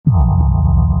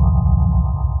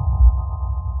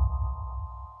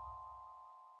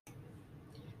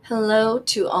Hello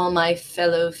to all my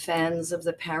fellow fans of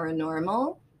the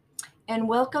paranormal, and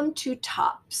welcome to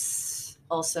TOPS,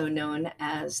 also known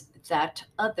as That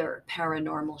Other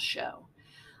Paranormal Show.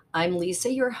 I'm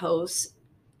Lisa, your host,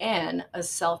 and a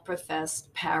self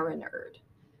professed paranerd.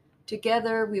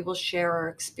 Together, we will share our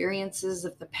experiences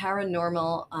of the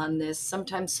paranormal on this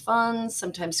sometimes fun,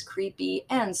 sometimes creepy,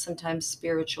 and sometimes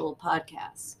spiritual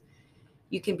podcast.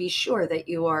 You can be sure that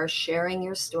you are sharing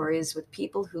your stories with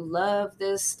people who love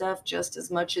this stuff just as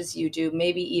much as you do,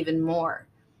 maybe even more.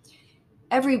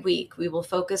 Every week, we will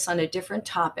focus on a different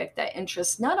topic that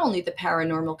interests not only the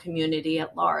paranormal community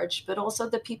at large, but also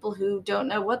the people who don't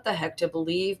know what the heck to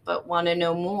believe but want to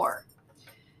know more.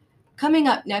 Coming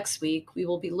up next week, we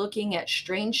will be looking at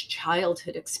strange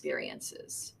childhood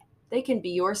experiences. They can be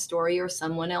your story or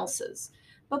someone else's,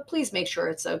 but please make sure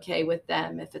it's okay with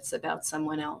them if it's about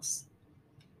someone else.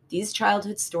 These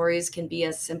childhood stories can be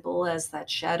as simple as that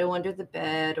shadow under the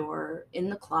bed or in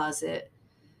the closet,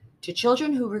 to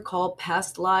children who recall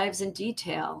past lives in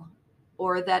detail,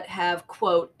 or that have,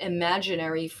 quote,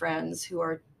 imaginary friends who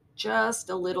are just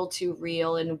a little too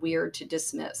real and weird to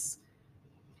dismiss.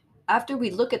 After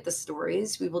we look at the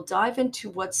stories, we will dive into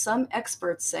what some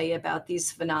experts say about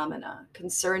these phenomena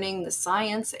concerning the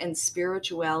science and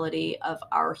spirituality of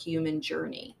our human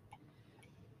journey.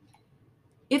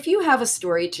 If you have a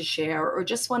story to share or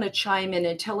just want to chime in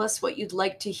and tell us what you'd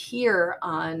like to hear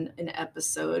on an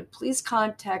episode, please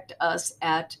contact us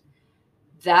at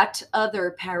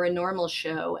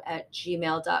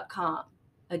thatotherparanormalshow@gmail.com.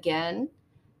 Again,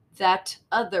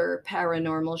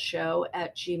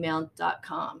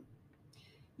 thatotherparanormalshow@gmail.com.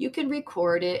 You can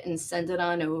record it and send it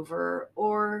on over,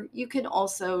 or you can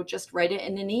also just write it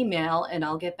in an email and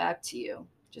I'll get back to you.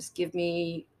 Just give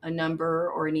me a number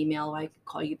or an email, I can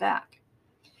call you back.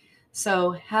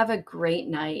 So have a great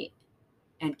night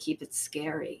and keep it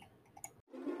scary.